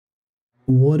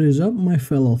What is up, my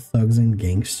fellow thugs and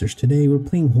gangsters? Today we're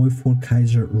playing HOI4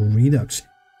 Kaiserredux,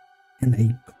 and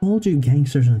I called you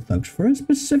gangsters and thugs for a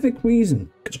specific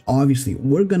reason, because obviously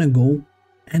we're gonna go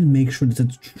and make sure that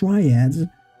the Triads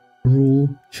rule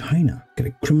China, get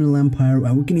a criminal empire,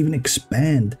 and we can even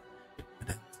expand.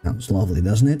 That sounds lovely,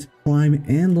 doesn't it? Crime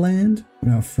and land.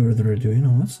 Without further ado,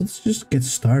 let's just get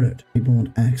started. People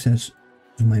want access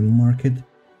to my market.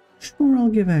 Sure, I'll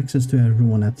give access to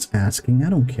everyone that's asking, I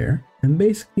don't care. And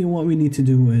basically what we need to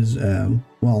do is,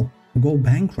 well, go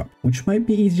bankrupt, which might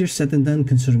be easier said than done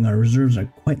considering our reserves are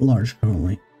quite large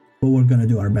currently. But we're gonna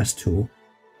do our best to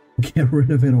get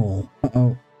rid of it all.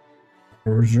 Uh-oh.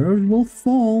 Our reserves will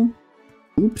fall.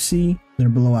 Oopsie. They're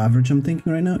below average, I'm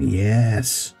thinking right now.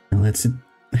 Yes. Now let's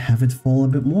have it fall a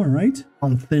bit more, right?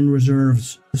 On thin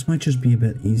reserves. This might just be a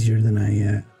bit easier than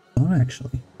I thought,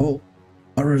 actually. Oh.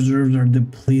 Our reserves are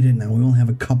depleted now. We only have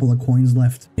a couple of coins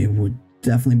left. It would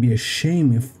definitely be a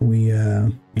shame if we,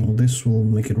 well, this will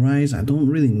make it rise. I don't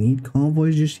really need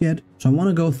convoys just yet. So I want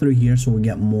to go through here so we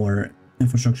get more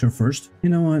infrastructure first. You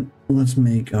know what? Let's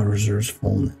make our reserves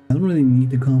full now. I don't really need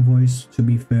the convoys, to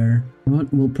be fair.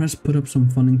 But we'll put up some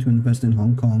funding to invest in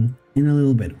Hong Kong in a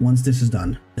little bit once this is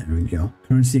done. There we go.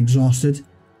 Currency exhausted.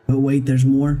 But wait, there's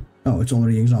more. Oh, it's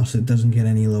already exhausted. It doesn't get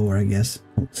any lower, I guess.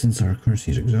 Well, since our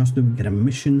currency is exhausted, we get a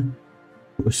mission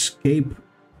to escape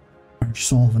our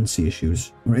solvency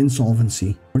issues, or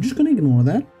insolvency. We're just gonna ignore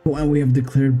that. Oh, and we have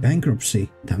declared bankruptcy.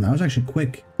 Damn, that was actually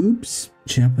quick. Oops.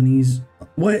 Japanese.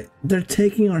 What? They're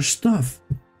taking our stuff.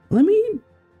 Let me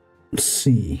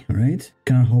see, right?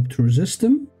 Can I hope to resist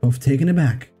them? I've taken it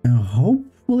back. Now,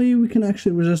 hopefully we can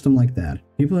actually resist them like that.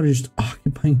 People are just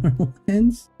occupying our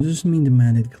lands. Does this mean the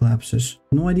mandate collapses?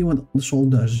 No idea what this all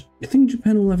does. You think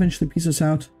Japan will eventually peace us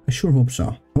out? I sure hope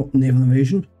so. Oh, naval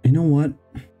invasion? You know what?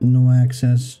 No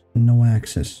access. No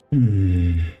access.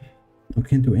 I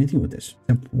can't do anything with this.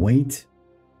 Except wait,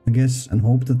 I guess, and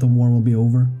hope that the war will be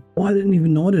over. Oh, I didn't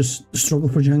even notice the struggle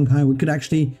for Shanghai. We could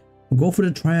actually go for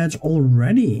the Triads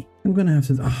already. I'm gonna have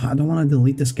to... I don't want to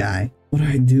delete this guy. What do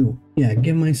I do? Yeah,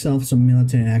 give myself some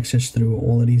military access through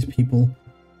all of these people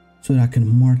so that I can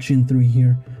march in through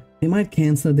here. They might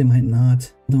cancel it, they might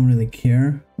not. I don't really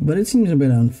care. But it seems a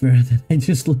bit unfair that I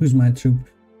just lose my troop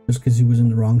just because he was in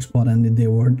the wrong spot and they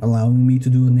weren't allowing me to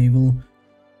do a naval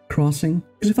crossing.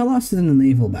 Because if I lost it in a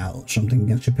naval battle or something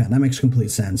against Japan, that makes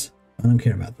complete sense. I don't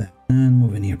care about that. And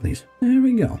move in here, please. There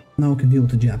we go. Now we can deal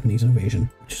with the Japanese invasion,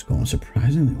 which is going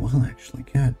surprisingly well, actually.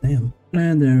 God damn.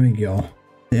 And there we go.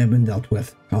 They have been dealt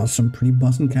with. Caused some pretty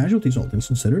busting casualties, all things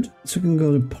considered. So we can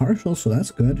go to partial, so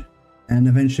that's good. And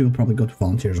eventually we'll probably go to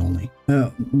volunteers only.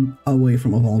 Away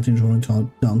from a volunteers only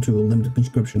down to a limited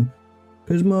conscription.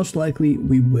 Because most likely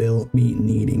we will be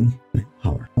needing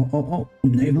power. Oh,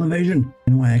 naval invasion.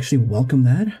 You know, I actually welcome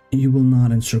that. You will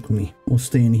not encircle me. We'll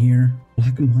stay in here.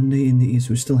 Black Monday in the east,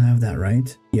 we still have that,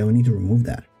 right? Yeah, we need to remove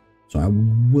that. So I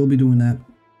will be doing that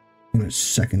in a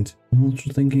second. I'm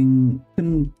also thinking,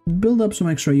 can build up some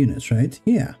extra units, right?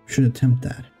 Yeah, should attempt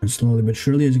that. And slowly but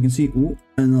surely, as you can see, ooh,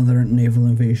 another naval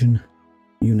invasion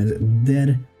unit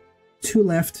dead. 2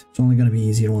 left. It's only going to be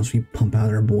easier once we pump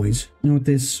out our boys. You know what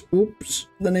this? Oops.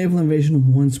 The naval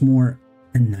invasion once more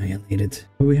annihilated.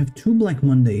 But we have 2 Black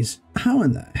Mondays. How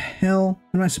in the hell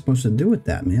am I supposed to do with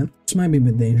that, man? This might be a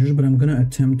bit dangerous, but I'm going to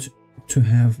attempt to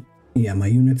have... Yeah, my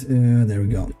unit... there we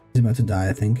go. He's about to die,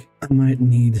 I think. I might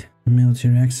need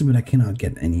military access, but I cannot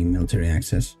get any military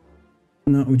access.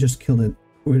 No, we just killed it.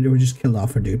 We just killed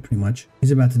off our dude, pretty much.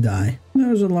 He's about to die. That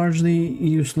was a largely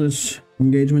useless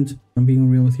engagement. I'm being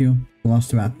real with you.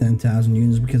 Lost about 10,000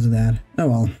 units because of that. Oh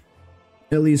well.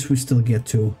 At least we still get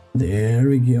to... There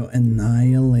we go.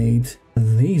 Annihilate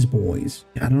these boys.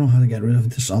 I don't know how to get rid of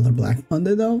this other Black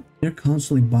Monday though. They're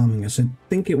constantly bombing us. I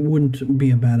think it wouldn't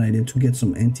be a bad idea to get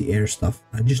some anti-air stuff.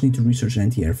 I just need to research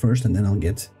anti-air first and then I'll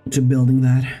get to building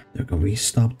that. There we go. We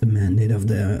stopped the mandate of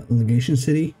the legation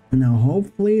city. And now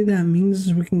hopefully that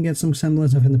means we can get some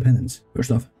semblance of independence.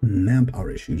 First off,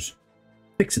 manpower issues.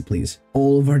 Fix it, please.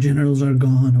 All of our generals are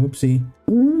gone. Oopsie.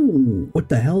 Ooh, what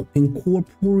the hell?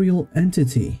 Incorporeal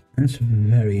entity. That's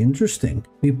very interesting.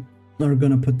 We are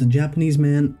gonna put the Japanese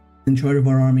man in charge of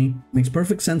our army. Makes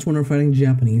perfect sense when we're fighting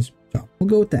Japanese. So we'll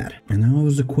go with that. And now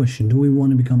is the question: do we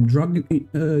want to become drug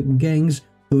gangs?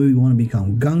 Do we want to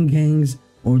become gun gangs?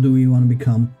 Or do we want to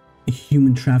become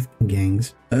human trafficking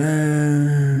gangs?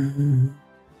 You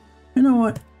know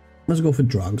what? Let's go for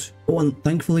drugs. Oh, and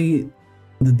thankfully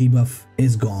the debuff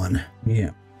is gone.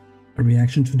 Yeah. A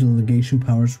reaction to the legation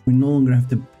powers. We no longer have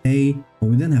to pay.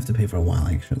 Well, we didn't have to pay for a while,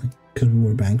 actually. because we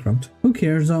were bankrupt. Who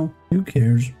cares though? Who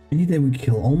cares? Any day we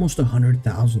kill almost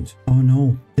 100,000. Oh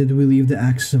no. Did we leave the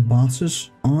axis of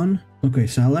bosses on? Okay,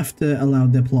 so I left the allow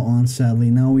Diplo on,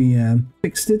 sadly. Now we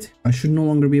fixed it. I should no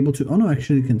longer be able to... Oh no,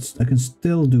 actually I can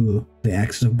still do the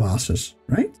axis of bosses,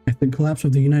 right? After the collapse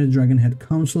of the United Dragonhead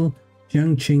Council,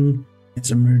 Jiang Qing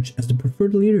has emerged as the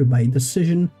preferred leader by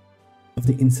decision of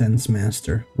the Incense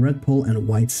Master, Red Pole and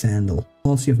White Sandal.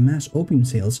 Policy of mass opium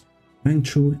sales rang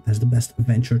true as the best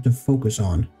venture to focus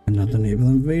on. Another naval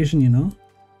invasion, you know?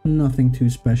 Nothing too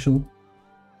special.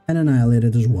 And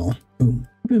annihilated as well. Boom.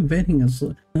 You've been invading us.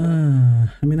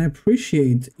 I mean, I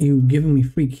appreciate you giving me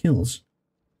free kills.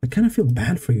 I kind of feel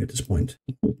bad for you at this point.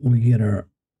 We get our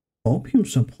opium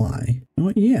supply.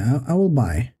 Oh, yeah, I will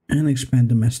buy. And expand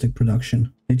domestic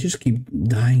production. They just keep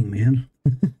dying, man.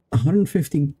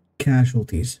 150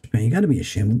 casualties. Man, you gotta be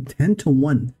ashamed. 10 to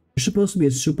 1. You're supposed to be a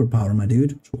superpower, my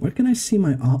dude. So where can I see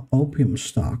my opium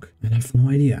stock? I have no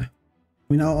idea.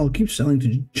 I mean, I'll keep selling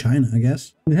to China, I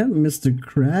guess. They have Mr.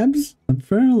 Krabs,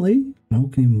 apparently. Now we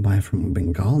can even buy from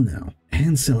Bengal now.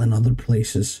 And sell in other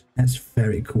places. That's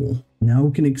very cool. Now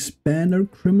we can expand our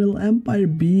criminal empire.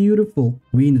 Beautiful.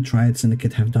 We in the Triad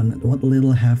Syndicate have done what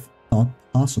little have thought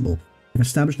possible. We've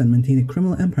established and maintained a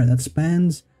criminal empire that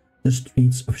spans the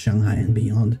streets of Shanghai and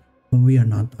beyond. But we are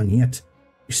not done yet.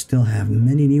 We still have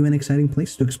many new and exciting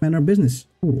places to expand our business.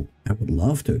 Ooh, I would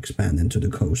love to expand into the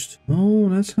coast. Oh,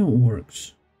 that's how it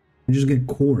works. You just get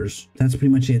cores. That's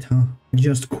pretty much it, huh?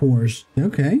 Just cores.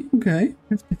 Okay, okay.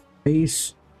 Let's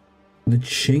face the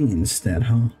Qing instead,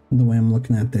 huh? The way I'm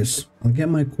looking at this. I'll get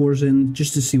my cores in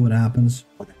just to see what happens.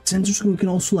 Oh, that's interesting. We can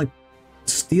also, like,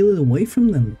 steal it away from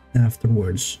them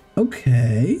afterwards.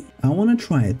 Okay. I want to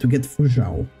try it to get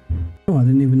Fuzhou. Oh, I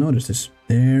didn't even notice this.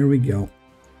 There we go.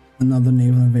 Another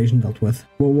naval invasion dealt with.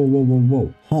 Whoa, whoa, whoa, whoa,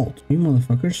 whoa. Halt. You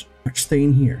motherfuckers are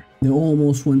staying here. They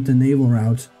almost went the naval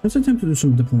route. Let's attempt to do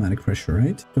some diplomatic pressure,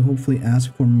 right? To hopefully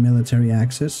ask for military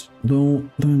access. Though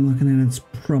I'm looking at it, it's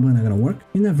probably not gonna work.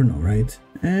 You never know, right?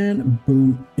 And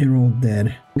boom, you're all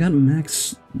dead. Got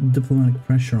max diplomatic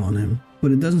pressure on him.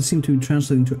 But it doesn't seem to be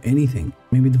translating to anything.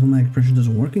 Maybe diplomatic pressure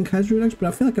doesn't work in Kaiserredux, but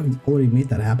I feel like I've already made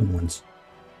that happen once.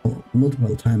 Well,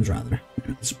 multiple times rather.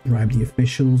 Let's bribe the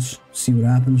officials, see what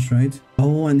happens, right?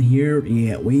 Oh, and here,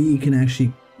 yeah, we can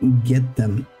actually get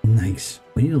them. Nice.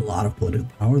 We need a lot of political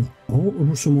power though. Oh,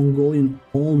 Russo-Mongolian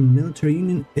all-military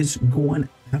union is going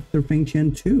after Feng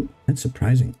Qian too. That's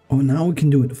surprising. Oh, now we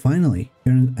can do it, finally.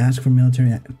 You're gonna ask for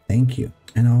military. Thank you.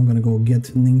 And now I'm gonna go get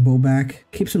Ningbo back.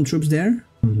 Keep some troops there.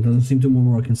 Doesn't seem to be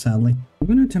working, sadly. I'm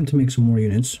gonna attempt to make some more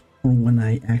units for when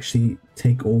I actually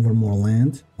take over more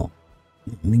land. Oh.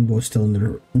 Ningbo is still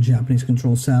under Japanese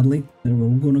control, sadly. And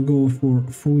we're gonna go for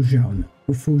Fuzhou now.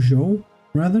 Or Fuzhou,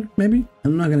 rather, maybe?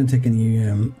 I'm not gonna take any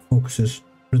focuses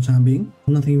for the time being.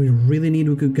 Nothing we really need.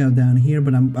 We could go down here,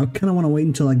 but I kind of want to wait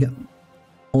until I get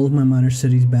all of my minor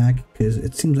cities back, because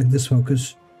it seems like this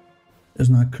focus is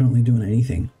not currently doing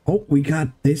anything. Oh, we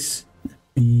got this.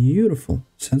 Beautiful.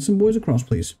 Send some boys across,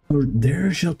 please. Or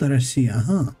there's Sheltarasiya,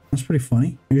 huh? That's pretty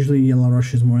funny. Usually Yellow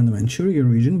Rush is more in the Manchuria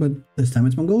region, but this time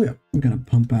it's Mongolia. I'm gonna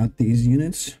pump out these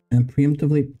units and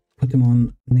preemptively put them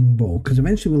on Ningbo, because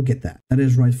eventually we'll get that. That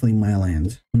is rightfully my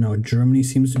land. Now Germany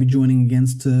seems to be joining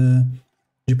against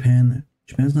Japan.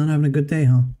 Japan's not having a good day,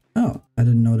 huh? Oh, I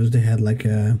didn't notice they had like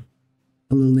a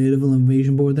little naval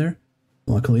invasion board there.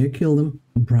 Luckily I killed them.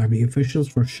 Bribe the officials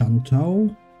for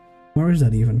Shantou. Where is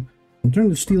that even? I'm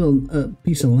trying to steal a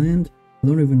piece of land. I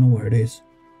don't even know where it is.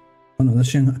 Oh no, that's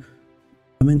Shanghai.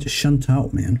 I meant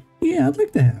Shantou, man. Yeah, I'd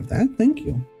like to have that. Thank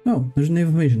you. Oh, there's a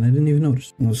naval invasion. I didn't even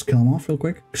notice. I'll just kill them off real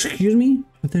quick. Excuse me?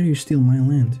 How dare you steal my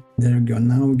land? There we go.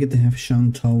 Now we get to have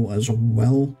Shantou as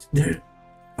well. They're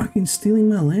fucking stealing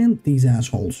my land, these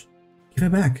assholes. Give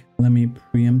it back. Let me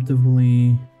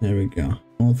preemptively... There we go.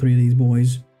 All three of these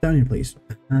boys. Down here, please.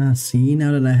 See,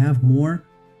 now that I have more...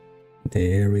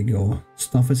 There we go.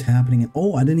 Stuff is happening.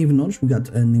 Oh, I didn't even notice we got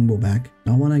Ningbo back.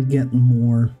 I want to get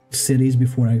more cities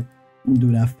before I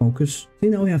do that focus. See,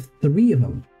 now we have 3 of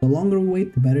them. The longer we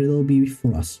wait, the better it'll be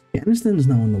for us. Afghanistan is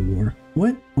now in the war.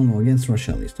 What? Oh no, against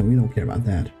Russia at least. So we don't care about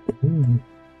that. Ooh,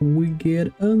 we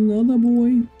get another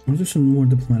boy. I'll do some more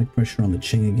diplomatic pressure on the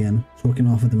Qing again, so we can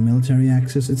offer the military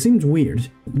access. It seems weird.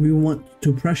 We want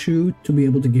to pressure you to be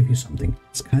able to give you something.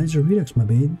 It's Kaiserredux, my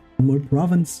babe. More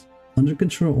province. Under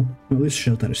control. Well, at least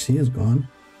Sheltarasiya is gone.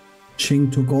 Qing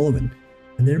took all of it.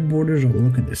 And their borders are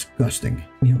looking disgusting.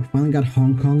 Yeah, we finally got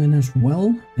Hong Kong in as well.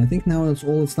 And I think now that's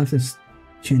all that's left is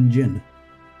Tianjin.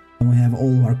 And we have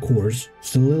all of our cores.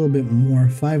 Just a little bit more,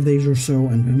 5 days or so,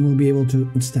 and then we'll be able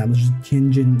to establish the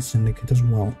Tianjin Syndicate as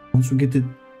well. Once we get the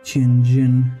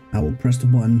Tianjin. I will press the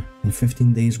button. In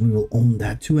 15 days, we will own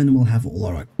that too, and we'll have all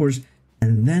our cores.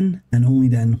 And then, and only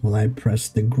then, will I press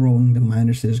the growing the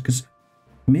minor cities, because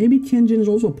maybe Tianjin is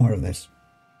also part of this.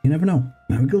 You never know.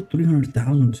 Now we killed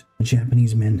 300,000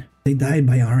 Japanese men. They died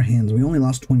by our hands. We only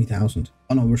lost 20,000.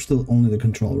 Oh no, we're still only the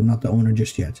controller. We're not the owner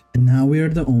just yet. And now we are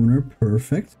the owner.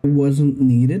 Perfect. It wasn't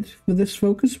needed for this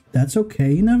focus. That's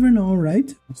okay. You never know,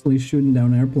 right? Constantly shooting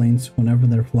down airplanes whenever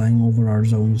they're flying over our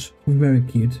zones. Very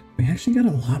cute. We actually got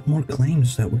a lot more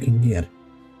claims that we can get.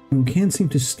 We can't seem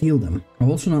to steal them.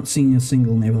 I'm also not seeing a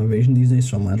single naval invasion these days,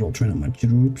 so I might as well train up my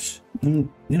troops. And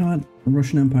you know what?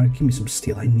 Russian Empire, give me some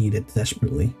steel. I need it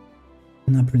desperately.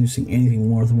 I'm not producing anything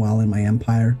worthwhile in my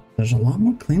empire. There's a lot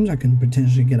more claims I can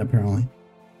potentially get apparently.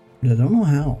 But I don't know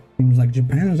how. Seems like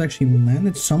Japan has actually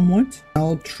landed somewhat.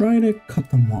 I'll try to cut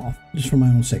them off. Just for my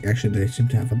own sake. Actually, they seem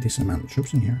to have a decent amount of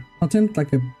troops in here. I'll attempt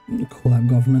like a collab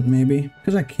government maybe.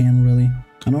 Because I can really.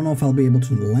 I don't know if I'll be able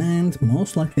to land.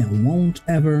 Most likely I won't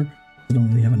ever. I don't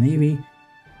really have a navy.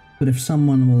 But if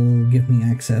someone will give me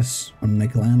access on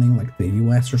make landing, like the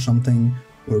US or something,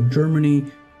 or Germany,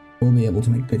 we'll be able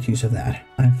to make good use of that.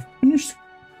 I've finished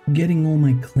getting all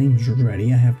my claims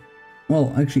ready. I have,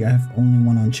 well, actually I have only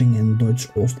one on Qing and Deutsch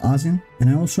Ostasien. And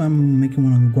I also am making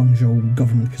one on Guangzhou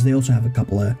government, because they also have a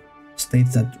couple of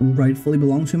states that rightfully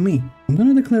belong to me. I'm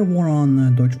gonna declare war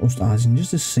on Deutsch Ostasien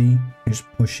just to see. Just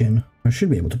push in. I should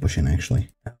be able to push in, actually.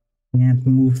 Can't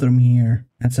move from here.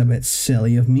 That's a bit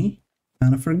silly of me.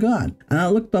 Kinda forgot. And I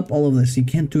looked up all of this. You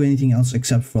can't do anything else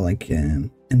except for, like,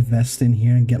 invest in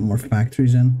here and get more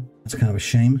factories in. That's kind of a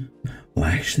shame. Well,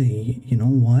 actually, you know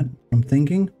what? I'm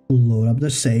thinking, load up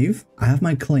the save. I have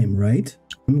my claim, right?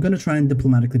 I'm gonna try and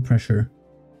diplomatically pressure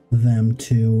them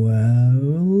to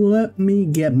let me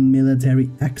get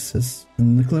military access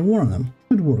and declare war on them.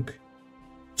 Should work.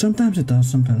 Sometimes it does,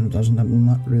 sometimes it doesn't. I'm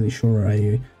not really sure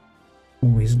I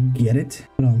always get it.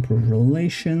 But I'll improve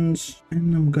relations,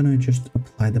 and I'm gonna just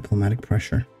apply diplomatic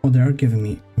pressure. Oh, they are giving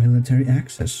me military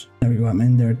access. There we go. I'm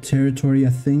in their territory,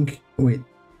 I think. Wait,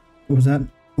 was I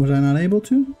not able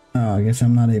to? Oh, I guess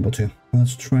I'm not able to.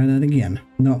 Let's try that again.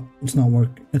 No, it's not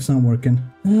working.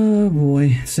 Oh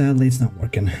boy, sadly it's not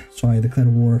working. So I declared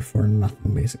war for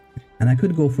nothing basically. And I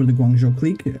could go for the Guangzhou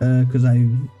clique, because I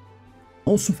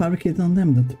also fabricated on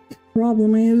them. The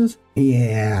problem is,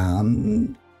 yeah,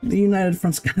 the United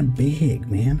Front's kind of big,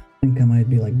 man. I think I might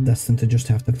be like destined to just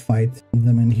have to fight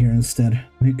them in here instead.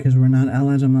 Because we're not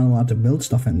allies, I'm not allowed to build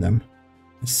stuff in them.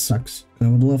 It sucks. I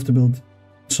would love to build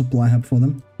a supply hub for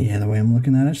them. Yeah, the way I'm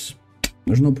looking at it,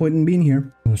 there's no point in being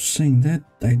here. I was saying that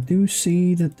I do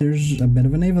see that there's a bit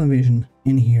of a naval invasion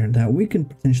in here that we can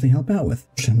potentially help out with.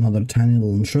 Just another tiny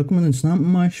little encirclement. It's not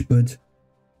much, but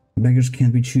beggars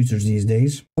can't be choosers these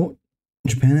days. Oh,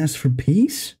 Japan asked for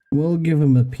peace? We'll give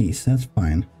them a peace. That's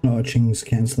fine. Oh, Qing's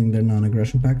canceling their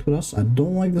non-aggression pact with us. I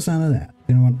don't like the sound of that.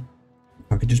 You know what?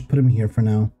 I could just put him here for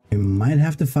now. We might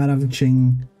have to fight off the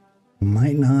Qing.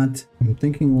 Might not. I'm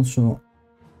thinking also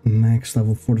max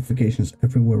level fortifications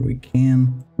everywhere we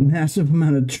can. Massive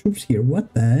amount of troops here.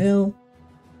 What the hell?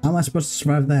 How am I supposed to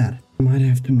survive that? I might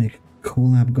have to make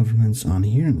collab governments on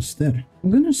here instead.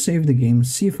 I'm gonna save the game,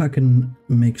 see if I can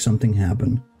make something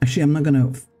happen. Actually, I'm not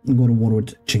gonna go to war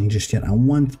with Qing just yet. I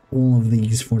want all of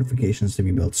these fortifications to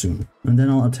be built soon. And then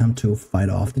I'll attempt to fight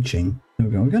off the Qing. There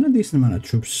we go. We got a decent amount of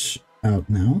troops out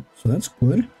now, so that's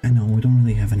good. I know we don't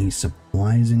really have any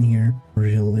supplies in here,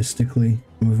 realistically.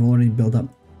 We've already built up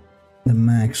the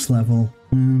max level.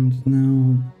 And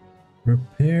now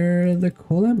repair the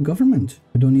collab government.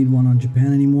 We don't need one on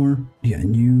Japan anymore. Yeah,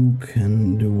 and you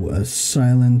can do a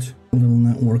silent little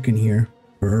network in here.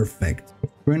 Perfect.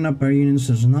 Bring up our units.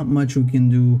 There's not much we can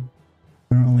do.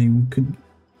 Apparently, we could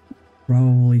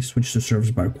probably switch to service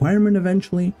by requirement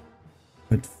eventually.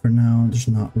 But for now, there's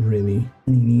not really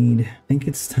any need. I think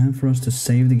it's time for us to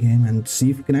save the game and see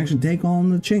if we can actually take on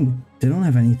the Qing. They don't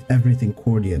have everything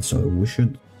cored yet, so we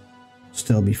should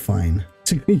still be fine.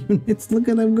 Units, look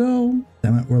at them go.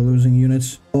 Damn it, we're losing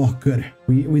units. Oh, good.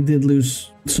 We did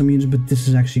lose some units, but this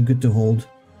is actually good to hold.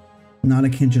 Now they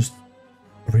can't just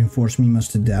reinforce Mimas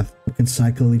to death. We can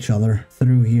cycle each other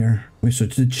through here. Wait, so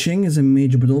the Qing is a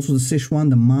major, but also the Sichuan,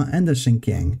 the Ma, and the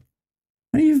Xinjiang.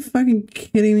 Are you fucking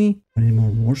kidding me? We need more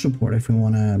war support if we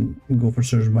want to go for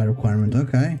service by requirement.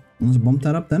 Okay, let's bump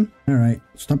that up then. Alright,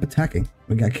 stop attacking.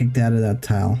 We got kicked out of that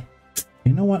tile.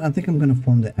 You know what? I think I'm going to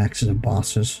form the Axis of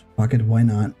Bosses. Fuck it, why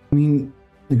not? I mean,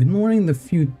 ignoring the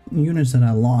few units that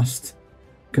I lost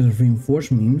because of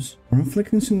reinforced memes, we're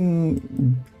inflicting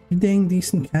some dang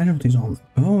decent casualties on them.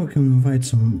 Oh, we can invite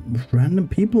some random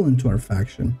people into our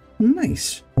faction.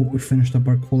 Nice. Oh, we finished up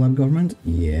our collab government.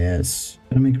 Yes.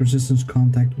 Gotta make resistance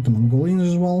contact with the Mongolians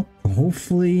as well.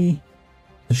 Hopefully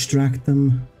distract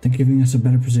them. They're giving us a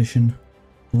better position.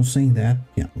 Not saying that.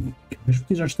 Yeah,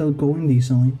 casualties are still going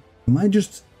decently. I might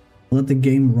just let the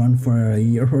game run for a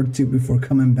year or two before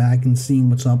coming back and seeing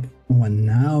what's up. Oh, and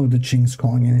now the Qing's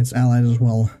calling in its allies as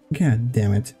well. God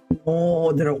damn it.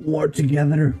 Oh, they're at war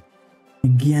together.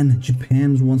 Again,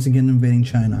 Japan's once again invading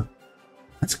China.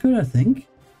 That's good, I think.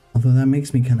 Although that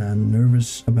makes me kind of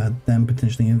nervous about them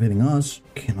potentially invading us.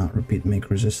 Cannot repeat make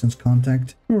resistance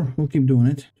contact. Sure, we'll keep doing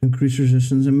it to increase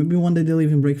resistance, and maybe one day they'll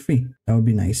even break free. That would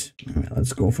be nice. Alright,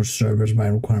 let's go for servers by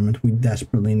requirement. We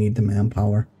desperately need the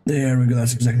manpower. There we go,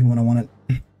 that's exactly what I wanted.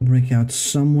 Break out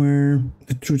somewhere.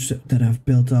 The troops that I've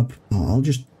built up, I'll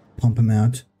just pump them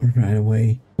out right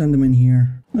away. Send them in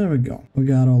here. There we go. We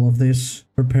got all of this.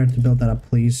 Prepare to build that up,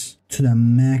 please. To the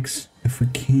max. If we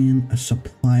can, a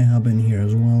supply hub in here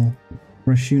as well.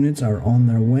 Fresh units are on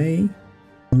their way.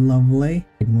 Lovely.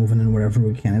 Keep moving in wherever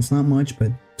we can. It's not much,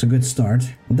 but it's a good start.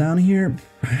 Down here,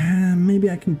 maybe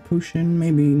I can push in,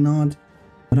 maybe not.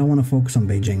 But I want to focus on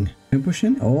Beijing. Can we push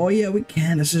in? Oh yeah, we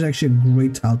can. This is actually a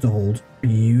great tile to hold.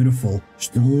 Beautiful.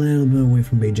 Just a little bit away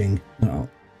from Beijing. Oh,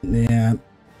 yeah.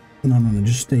 No,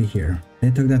 just stay here.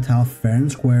 They took that tile fair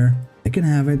and square. They can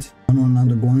have it. Oh no, now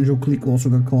the Guangzhou clique also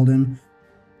got called in.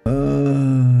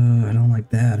 I don't like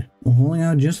that. We're holding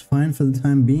out just fine for the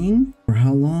time being. For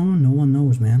how long? No one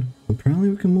knows, man. Apparently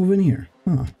we can move in here.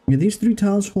 Huh. Yeah, these 3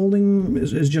 tiles holding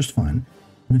is just fine.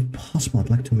 And if possible, I'd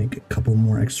like to make a couple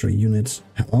more extra units.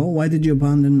 Hello, why did you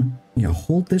abandon? Yeah,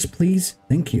 hold this, please.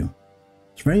 Thank you.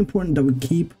 It's very important that we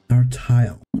keep our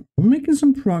tile. We're making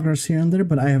some progress here and there,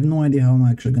 but I have no idea how I'm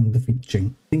actually going to defeat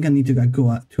Qing. I think I need to go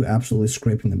out to absolutely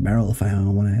scraping the barrel if I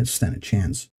want to stand a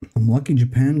chance. I'm lucky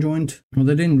Japan joined. Well,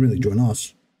 they didn't really join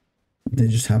us. They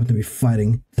just happened to be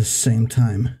fighting at the same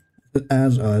time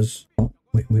as us. Oh,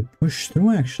 wait, we pushed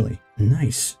through actually.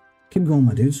 Nice. Keep going,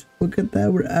 my dudes. Look at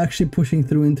that. We're actually pushing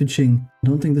through into Qing. I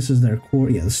don't think this is their core.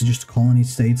 Yeah, this is just colony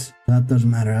states. That doesn't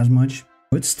matter as much.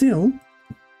 But still,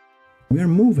 we are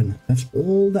moving. That's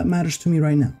all that matters to me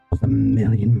right now. 1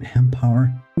 million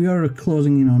manpower. We are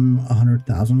closing in on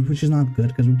 100,000, which is not good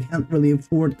because we can't really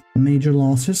afford major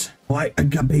losses. Oh, I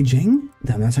got Beijing?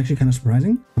 Damn, that's actually kind of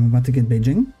surprising. I'm about to get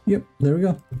Beijing. Yep, there we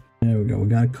go. There we go. We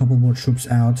got a couple more troops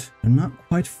out. They're not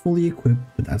quite fully equipped,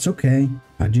 but that's okay.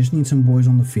 I just need some boys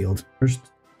on the field. First,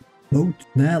 vote.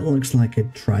 That looks like a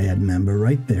Triad member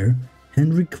right there.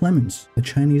 Henry Clemens, the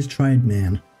Chinese Triad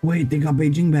man. Wait, they got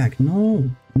Beijing back. No,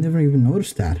 I never even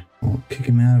noticed that. I'll kick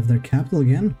him out of their capital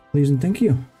again. Please and thank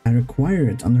you. I require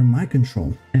it under my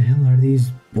control. The hell are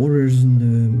these borders in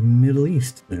the Middle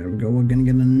East? There we go. We're gonna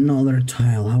get another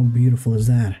tile. How beautiful is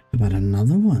that? How about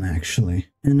another one, actually?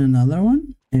 And another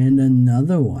one? And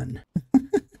another one.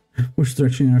 We're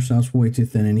stretching ourselves way too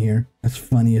thin in here. As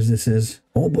funny as this is.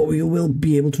 Oh, but we will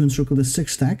be able to encircle the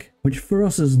 6 stack, which for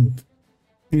us isn't,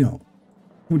 you know,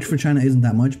 which for China isn't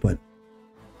that much, but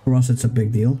for us it's a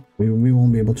big deal. We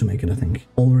won't be able to make it, I think.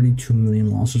 Already 2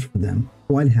 million losses for them.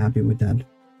 Quite happy with that.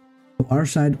 So our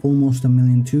side almost 1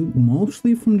 million too,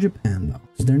 mostly from Japan though.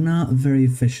 Because they're not very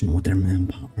efficient with their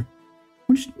manpower.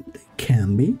 Which they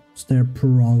can be. It's their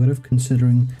prerogative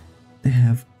considering they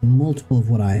have multiple of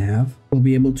what I have. We'll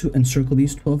be able to encircle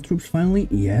these 12 troops finally.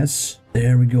 Yes.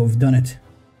 There we go. We've done it.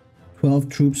 12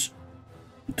 troops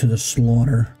to the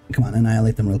slaughter. Come on,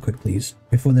 annihilate them real quick, please.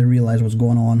 Before they realize what's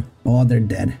going on. Oh, they're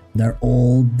dead. They're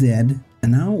all dead.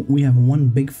 And now we have one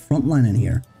big front line in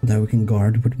here that we can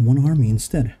guard with one army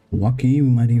instead. Lucky, we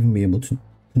might even be able to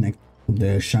connect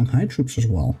the Shanghai troops as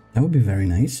well. That would be very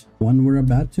nice. One we're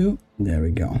about to. There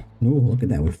we go. Oh, look at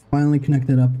that. We've finally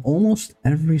connected up almost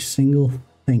every single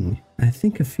thing. I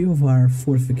think a few of our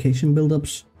fortification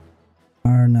buildups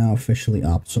are now officially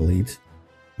obsolete.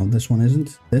 Well, this one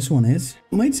isn't. This one is.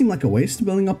 It might seem like a waste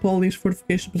building up all these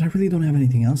fortifications, but I really don't have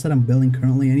anything else that I'm building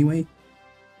currently anyway.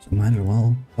 So I might as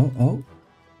well. Oh.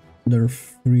 They're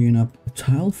freeing up a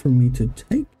tile for me to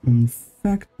take. In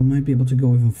fact, I might be able to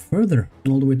go even further.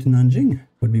 All the way to Nanjing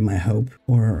would be my hope.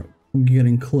 Or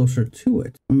getting closer to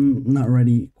it. I'm not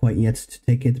ready quite yet to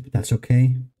take it, but that's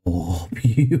okay. Oh,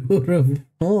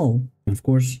 beautiful. And of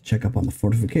course, check up on the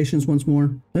fortifications once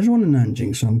more. There's one in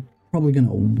Nanjing, so I'm probably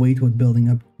gonna wait with building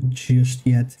up just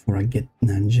yet before I get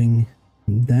Nanjing.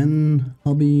 And then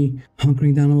I'll be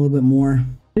hunkering down a little bit more.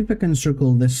 See if I can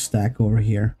circle this stack over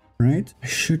here, right? I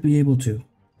should be able to.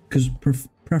 Because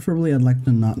preferably I'd like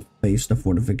to not face the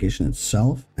fortification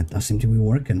itself. That does seem to be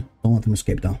working. Don't let them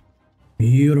escape though.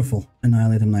 Beautiful.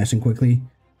 Annihilate them nice and quickly.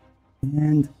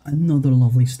 And another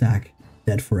lovely stack.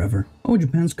 Dead forever. Oh,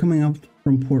 Japan's coming up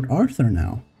from Port Arthur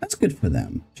now. That's good for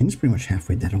them. Qing's pretty much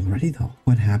halfway dead already, though.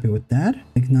 Quite happy with that.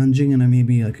 Like Nanjing and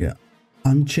maybe like a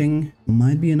Anqing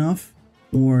might be enough.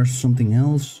 Or something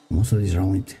else. Most of these are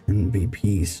only 10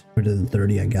 BPs for the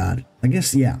 30 I got. I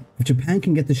guess, yeah. If Japan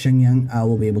can get the Shenyang, I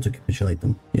will be able to capitulate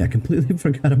them. Yeah, I completely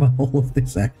forgot about all of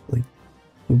this, actually.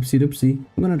 Oopsie doopsie.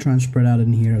 I'm gonna try and spread out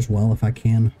in here as well if I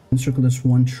can. Encircle this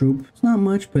one troop. It's not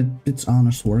much, but it's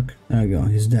honest work. There we go.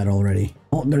 He's dead already.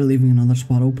 Oh, they're leaving another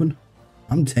spot open.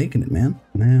 I'm taking it, man.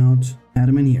 Out. Add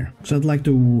him in here. So I'd like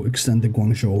to extend the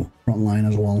Guangzhou front line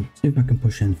as well. See if I can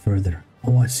push in further.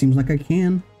 Oh, it seems like I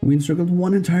can. We encircled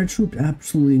one entire troop.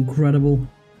 Absolutely incredible.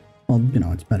 Well, you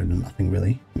know, it's better than nothing,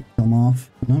 really. Kill them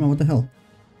off. No, what the hell?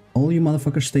 All you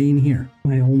motherfuckers stay in here.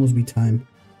 Might almost be time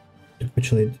to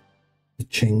capitulate the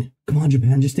Qing. Come on,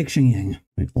 Japan, just take Shenyang.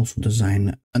 I also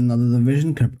design another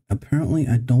division. Apparently,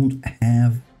 I don't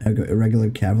have irregular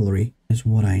cavalry. Is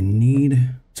what I need.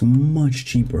 It's much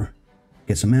cheaper.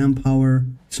 Get some manpower,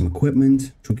 some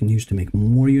equipment, which we can use to make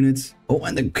more units. Oh,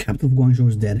 and the capital of Guangzhou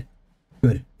is dead.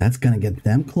 Good. That's gonna get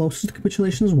them close to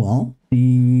capitulation as well.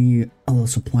 The little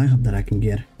supply hub that I can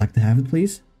get. Like to have it,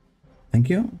 please. Thank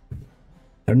you.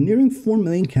 They're nearing 4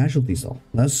 million casualties, though.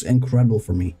 That's incredible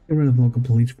for me. Get rid of local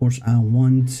police force. I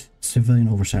want civilian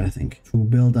oversight, I think, to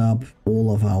build up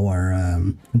all of our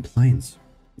compliance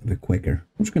a bit quicker.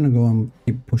 I'm just gonna go and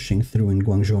keep pushing through in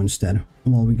Guangzhou instead.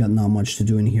 Well, we got not much to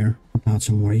do in here. Pop out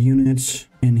some more units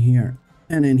in here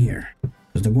and in here.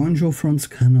 Because the Guangzhou front's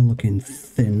kind of looking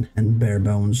thin and bare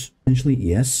bones. Essentially,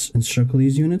 yes, encircle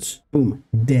these units. Boom,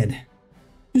 dead.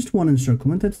 Just one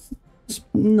encirclement. That's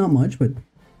not much, but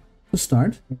a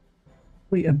start.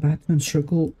 Wait, about to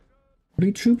encircle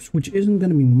 3 troops, which isn't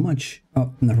going to be much.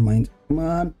 Oh, never mind. Come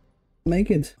on,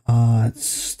 make it. It's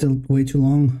still way too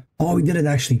long. Oh, we did it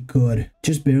actually good.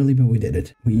 Just barely, but we did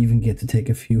it. We even get to take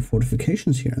a few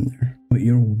fortifications here and there. But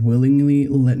you're willingly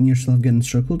letting yourself get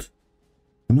encircled?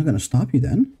 I'm not going to stop you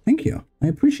then. Thank you. I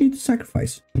appreciate the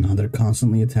sacrifice. Now they're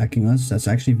constantly attacking us. That's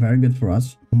actually very good for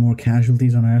us. More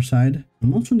casualties on our side.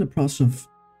 I'm also in the process of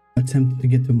attempting to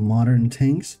get to modern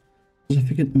tanks. Because I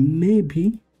figured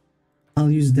maybe I'll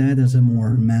use that as a more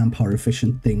manpower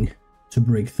efficient thing to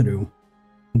break through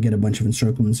and get a bunch of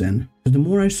encirclements in. Because the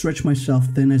more I stretch myself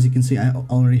thin, as you can see, I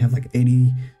already have like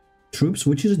 80 troops,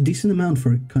 which is a decent amount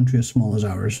for a country as small as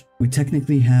ours. We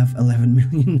technically have 11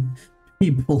 million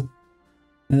people.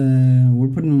 We're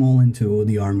putting them all into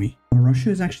the army. But Russia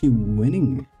is actually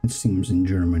winning, it seems, in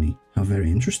Germany. How very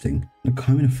interesting. The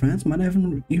Communist of France might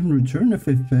even return if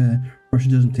Russia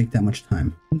doesn't take that much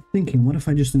time. I'm thinking, what if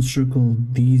I just encircle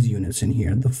these units in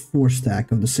here? The 4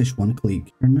 stack of the Sichuan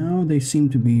clique. For now, they seem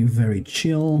to be very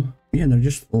chill. Yeah, they're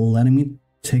just letting me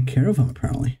take care of them,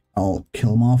 apparently. I'll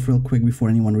kill them off real quick before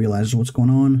anyone realizes what's going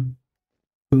on.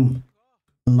 Boom.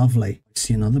 Lovely. I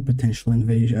see another potential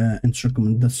invasion,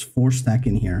 encirclement. This 4 stack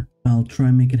in here. I'll try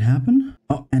and make it happen.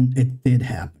 Oh, and it did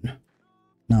happen.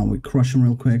 Now we crush them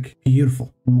real quick.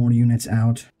 Beautiful. More units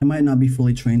out. They might not be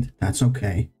fully trained. That's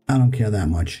okay. I don't care that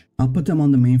much. I'll put them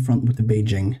on the main front with the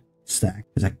Beijing stack.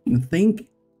 Because I think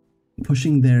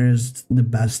pushing there is the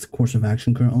best course of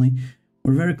action currently.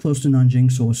 We're very close to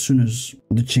Nanjing, so as soon as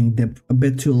the Qing dip a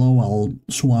bit too low, I'll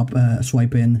swipe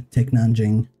in, take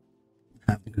Nanjing,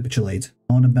 have to capitulate.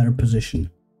 I want a better position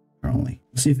currently.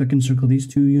 Let's see if I can circle these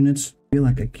 2 units. I feel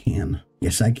like I can.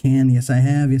 Yes, I can. Yes, I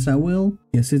have. Yes, I will.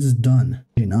 Yes, it's done.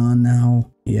 Jinan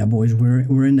now. Yeah, boys,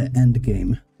 we're in the end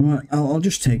game. I'll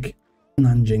just take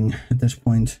Nanjing at this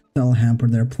point. That'll hamper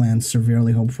their plans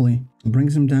severely, hopefully. It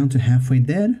brings them down to halfway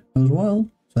dead as well.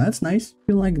 So that's nice. I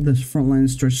feel like this front line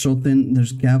is stretched so thin.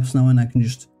 There's gaps now, and I can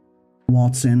just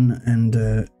waltz in and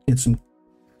get some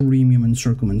premium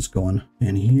encirclements going.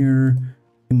 And here,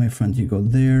 you, my friend, you go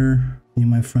there. You,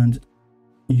 my friend,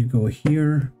 you go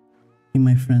here. You,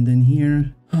 my friend, in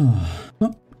here.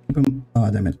 Oh, keep him.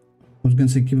 Oh, damn it. I was gonna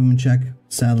say keep him in check.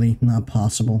 Sadly, not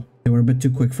possible. They were a bit too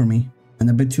quick for me and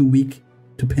a bit too weak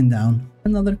to pin down.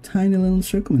 Another tiny little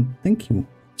encirclement. Thank you,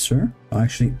 sir. Oh,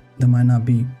 actually, that might not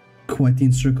be quite the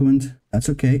encirclement. That's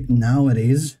okay. Now it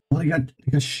is. Well, I got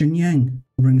Shenyang.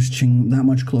 Brings Qing that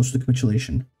much closer to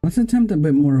capitulation. Let's attempt a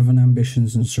bit more of an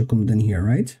ambitious encirclement in here,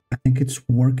 right? I think it's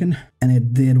working, and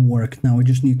it did work. Now we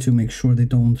just need to make sure they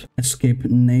don't escape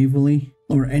navally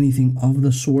or anything of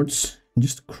the sorts, and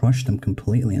just crush them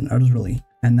completely and utterly.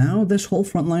 And now this whole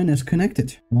front line is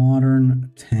connected.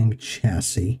 Modern tank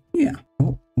chassis. Yeah.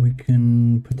 Oh, we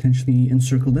can potentially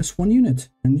encircle this 1 unit.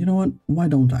 And you know what? Why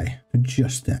don't I?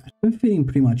 Just that. I'm feeding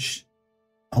pretty much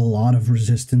a lot of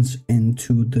resistance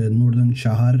into the northern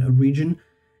Chahar region.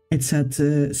 It's at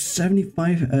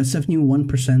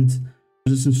 71%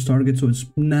 resistance target, so it's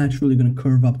naturally going to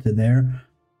curve up to there.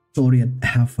 It's already at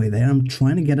halfway there. I'm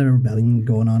trying to get a rebellion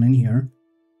going on in here.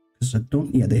 Because I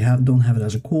don't, yeah, they don't have it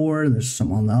as a core. There's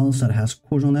someone else that has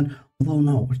cores on that. Although,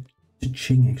 no, the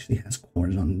Qing actually has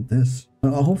cores on this.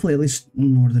 Hopefully, at least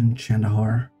Northern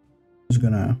Chandahar is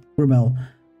gonna rebel.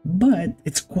 But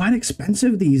it's quite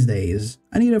expensive these days.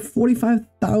 I need a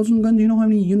 45,000 gun. Do you know how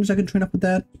many units I can train up with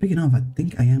that? Speaking of, I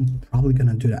think I am probably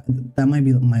gonna do that. That might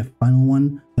be my final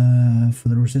one for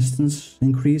the resistance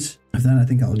increase. After that, I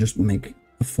think I'll just make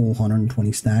a full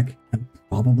 120 stack and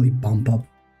probably bump up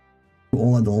to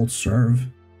all adults serve,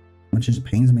 much as it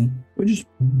pains me. We'll just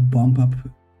bump up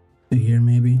to here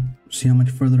maybe. See how much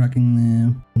further I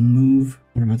can move.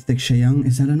 We're about to take Shenyang.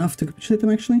 Is that enough to capitulate them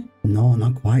actually? No,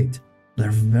 not quite.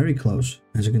 They're very close,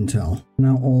 as you can tell.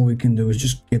 Now all we can do is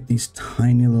just get these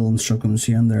tiny little encirclements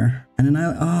here and there. And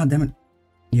annihilate. Ah, damn it.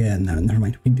 Yeah, no, never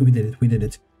mind. We did it. We did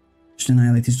it. Just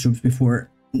annihilate these troops before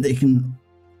they can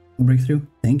break through.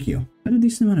 Thank you. Got a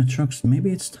decent amount of trucks.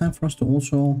 Maybe it's time for us to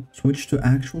also switch to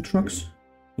actual trucks.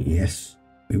 Yes.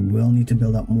 We will need to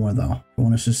build up more though. We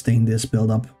want to sustain this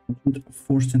build up.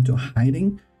 Forced into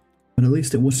hiding. But at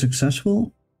least it was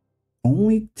successful.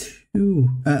 Only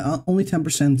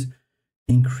 10%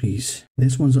 increase.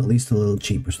 This one's at least a little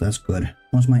cheaper, so that's good.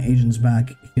 Once my agent's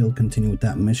back, he'll continue with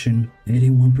that mission.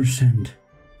 81%.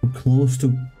 We're close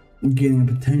to getting a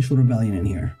potential rebellion in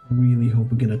here. Really hope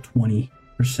we get a 20%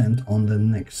 on the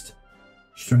next.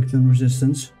 Strengthen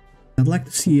resistance. I'd like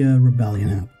to see a rebellion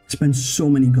happen. Spend so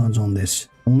many guns on this.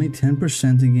 Only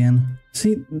 10% again.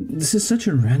 See, this is such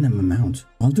a random amount.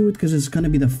 I'll do it because it's gonna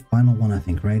be the final one, I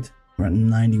think, right? We're at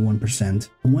 91%.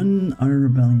 When are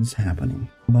rebellions happening?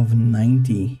 Above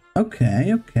 90.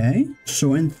 Okay, okay.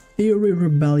 So in theory,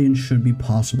 rebellion should be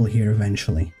possible here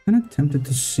eventually. I'm kind of tempted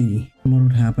to see what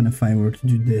would happen if I were to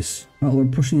do this. Well, we're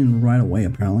pushing in right away,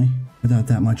 apparently, without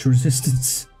that much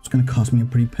resistance. It's gonna cost me a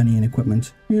pretty penny in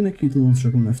equipment. And a cute little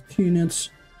circle of 2 units.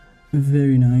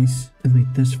 Very nice.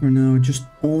 Delete this for now. Just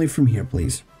only from here,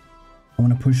 please. I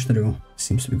want to push through.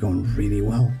 Seems to be going really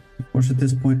well. Of course, at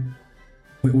this point,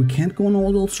 we can't go on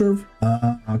old serve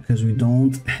because we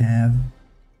don't have.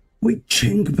 Wait,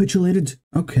 Qing capitulated.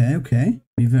 Okay, okay.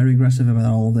 Be very aggressive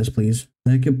about all of this, please.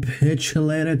 They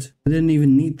capitulated. I didn't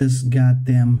even need this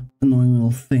goddamn annoying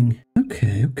little thing.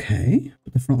 Okay, okay.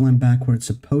 Put the front line back where it's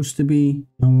supposed to be.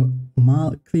 Now,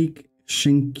 Malik,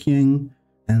 Xinjiang,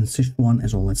 and Sichuan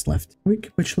is all that's left. We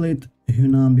capitulate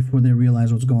Hunan before they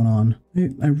realize what's going on.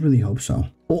 I really hope so.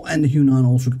 Oh, and Hunan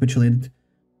also capitulated.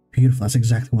 Beautiful. That's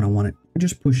exactly what I wanted. We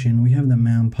just push in. We have the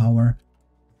manpower.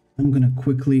 I'm gonna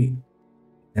quickly.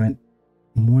 Damn it.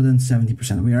 More than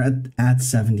 70%. We are at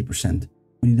 70%.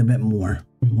 We need a bit more.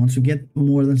 Once we get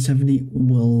more than 70,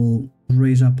 we'll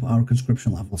raise up our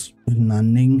conscription levels.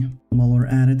 Nanning, while we're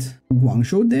at it.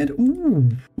 Guangzhou did. Ooh.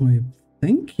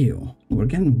 Thank you. We're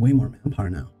getting way more manpower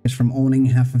now. It's from owning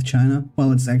half of China.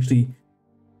 Well, it's actually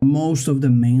most of the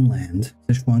mainland.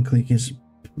 Sichuan clique is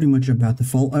pretty much about to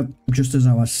fall up. Just as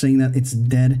I was saying that, it's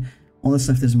dead. All that's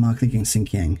left is Ma clique and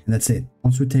Xinjiang. That's it.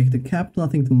 Once we take the capital, I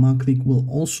think the Ma clique will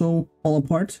also fall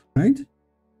apart, right?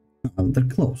 No, they're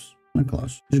close. They're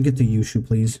close. Just get to Yushu,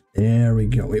 please. There we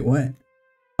go. Wait, what?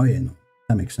 Oh, yeah, no.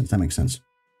 That makes sense. That makes sense.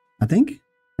 I think,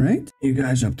 right? You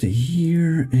guys up to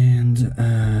here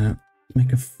and,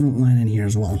 make a front line in here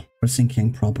as well for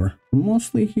Xinjiang proper.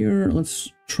 Mostly here, let's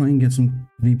try and get some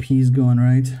VPs going,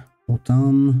 right?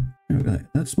 Wotan.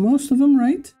 That's most of them,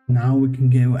 right? Now we can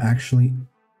go actually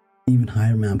even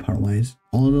higher manpower wise.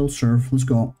 All it'll serve. Let's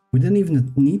go. We didn't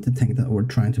even need the tank that we're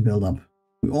trying to build up.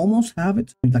 We almost have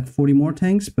it. We need like 40 more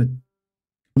tanks, but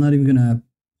I'm not even gonna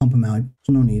pump them out.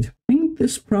 So no need. I think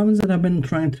this province that I've been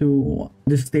trying to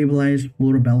destabilize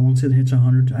will rebel once it hits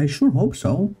 100. I sure hope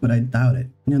so, but I doubt it.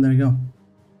 Yeah, there you go.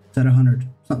 It's at 100.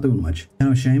 It's not doing much.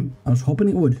 Kind of a shame. I was hoping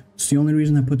it would. It's the only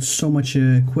reason I put so much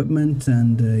equipment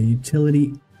and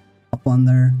utility up on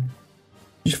there.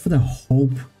 Just for the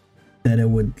hope that it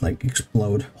would like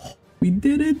explode. We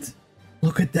did it!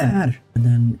 Look at that! And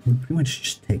then we pretty much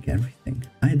just take everything.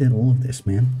 I did all of this,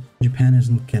 man. Japan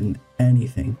isn't getting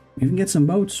anything. We can get some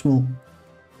boats. Well,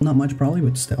 not much probably,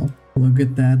 but still. Look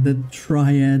at that, the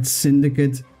Triads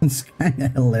syndicate. It's kind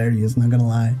of hilarious, not gonna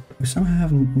lie. We somehow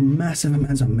have massive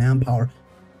amounts of manpower.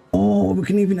 Oh, we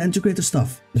can even integrate the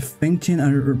stuff. The Fengtian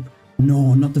are...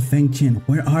 No, not the Fengtian.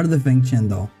 Where are the Fengtian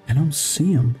though? I don't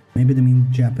see them. Maybe they mean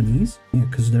Japanese? Yeah,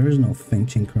 because there is no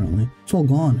Fengtian currently. It's all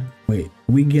gone. Wait,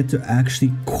 we get to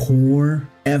actually core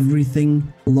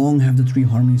everything. Long have the Three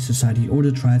Harmonies Society or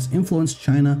the Triads influenced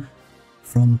China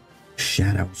from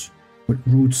shadows, with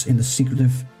roots in the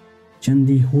secretive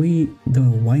Chendi Hui, the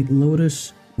White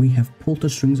Lotus, We have pulled the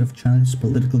strings of China's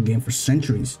political game for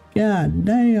centuries. God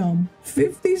damn.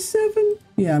 57?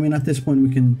 Yeah, I mean, at this point,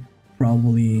 we can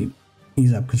probably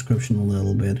ease up conscription a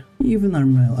little bit. Even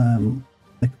our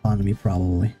economy,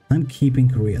 probably. I'm keeping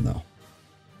Korea, though.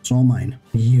 It's all mine.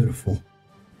 Beautiful.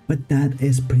 But that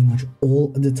is pretty much all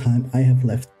the time I have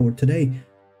left for today.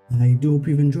 I do hope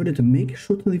you've enjoyed it. Make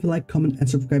sure to leave a like, comment, and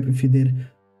subscribe if you did.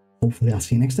 Hopefully, I'll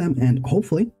see you next time, and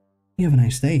hopefully, you have a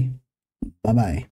nice day. Bye-bye.